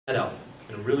out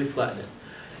and really flatten it.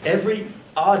 Every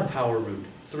odd power root,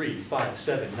 3, 5,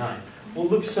 7, 9, will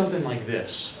look something like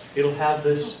this. It'll have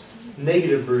this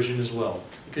negative version as well,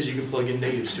 because you can plug in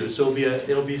negatives to it. So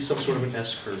it'll be some sort of an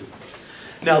S-curve.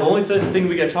 Now, the only thing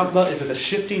we got to talk about is that the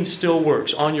shifting still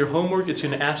works. On your homework, it's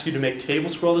going to ask you to make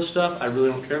tables for all this stuff. I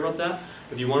really don't care about that.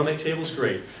 If you want to make tables,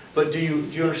 great. But do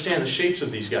you understand the shapes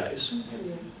of these guys?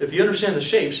 If you understand the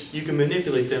shapes, you can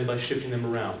manipulate them by shifting them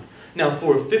around. Now,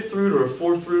 for a fifth root or a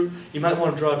fourth root, you might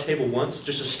want to draw a table once,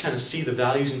 just to kind of see the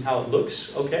values and how it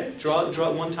looks. Okay, draw it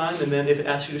one time, and then if it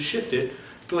asks you to shift it,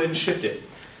 go ahead and shift it.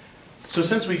 So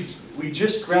since we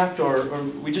just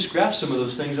graphed some of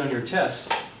those things on your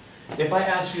test, if I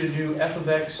ask you to do f of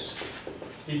x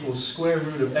equals square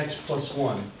root of x plus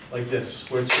 1, like this,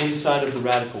 where it's inside of the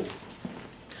radical,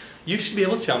 you should be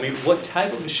able to tell me what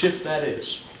type of a shift that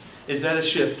is. Is that a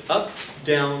shift up,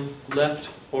 down, left,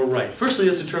 or right? Firstly,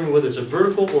 let's determine whether it's a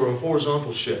vertical or a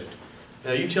horizontal shift.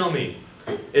 Now you tell me,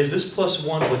 is this plus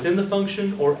 1 within the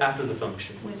function or after the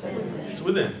function? Within. It's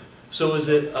within. So is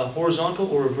it a horizontal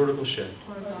or a vertical shift?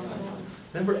 Horizontal.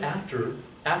 Remember,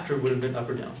 after would have been up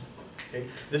or down. Okay?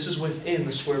 This is within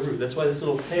the square root. That's why this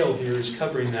little tail here is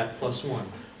covering that plus 1.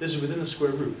 This is within the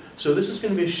square root. So this is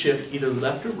going to be a shift either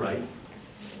left or right.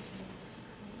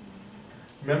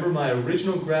 Remember, my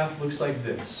original graph looks like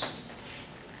this.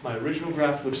 My original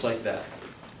graph looks like that.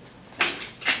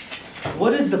 What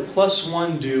did the plus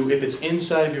 1 do if it's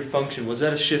inside of your function? Was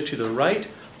that a shift to the right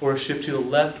or a shift to the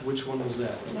left? Which one was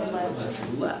that? The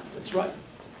left. Left. That's right.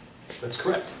 That's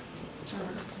correct. That's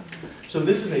correct. So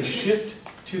this is a shift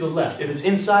to the left. If it's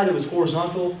inside, it was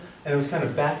horizontal, and it was kind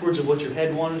of backwards of what your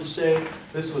head wanted to say.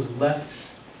 This was left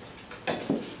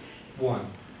 1.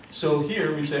 So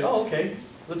here we say, oh, okay,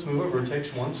 let's move our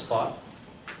vertex one spot,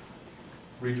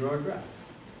 redraw our graph.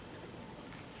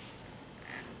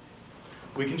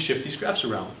 We can shift these graphs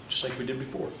around, just like we did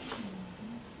before.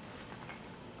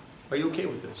 Are you okay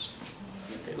with this?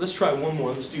 Okay, let's try one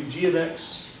more. Let's do g of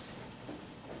x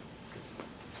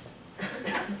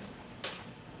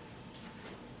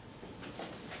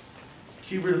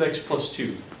cube root of x plus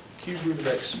 2. Cube root of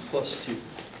x plus 2.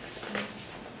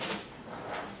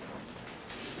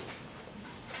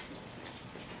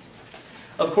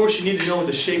 Of course, you need to know what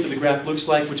the shape of the graph looks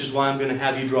like, which is why I'm going to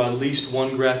have you draw at least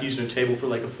one graph using a table for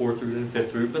like a fourth root and a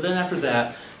fifth root. But then after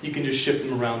that, you can just shift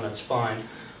them around, that's fine.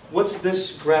 What's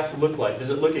this graph look like? Does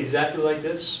it look exactly like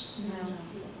this?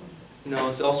 No. No,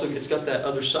 it's got that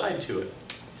other side to it.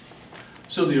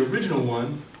 So the original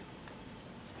one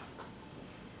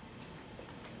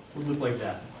would look like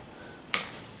that.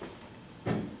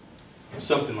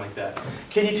 Something like that.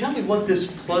 Can you tell me what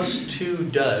this plus 2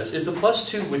 does? Is the plus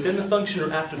 2 within the function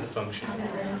or after the function?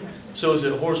 So is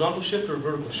it a horizontal shift or a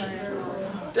vertical shift?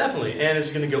 Definitely. And is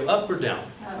it going to go up or down?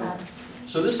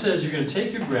 So this says you're going to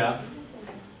take your graph,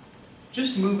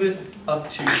 just move it up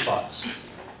 2 spots.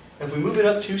 If we move it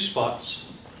up 2 spots,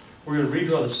 we're going to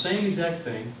redraw the same exact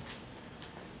thing.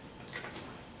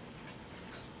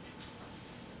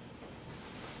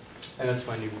 And that's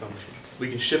my new function. We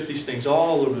can shift these things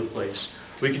all over the place.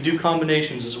 We can do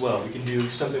combinations as well. We can do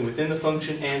something within the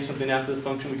function and something after the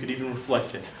function. We could even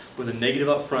reflect it with a negative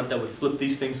up front that would flip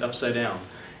these things upside down.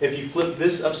 If you flip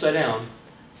this upside down,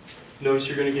 notice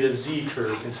you're going to get a Z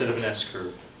curve instead of an S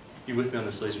curve. You with me on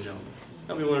this, ladies and gentlemen?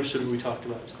 How many understood what we talked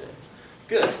about today?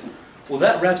 Good. Well,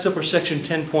 that wraps up our section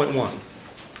 10.1.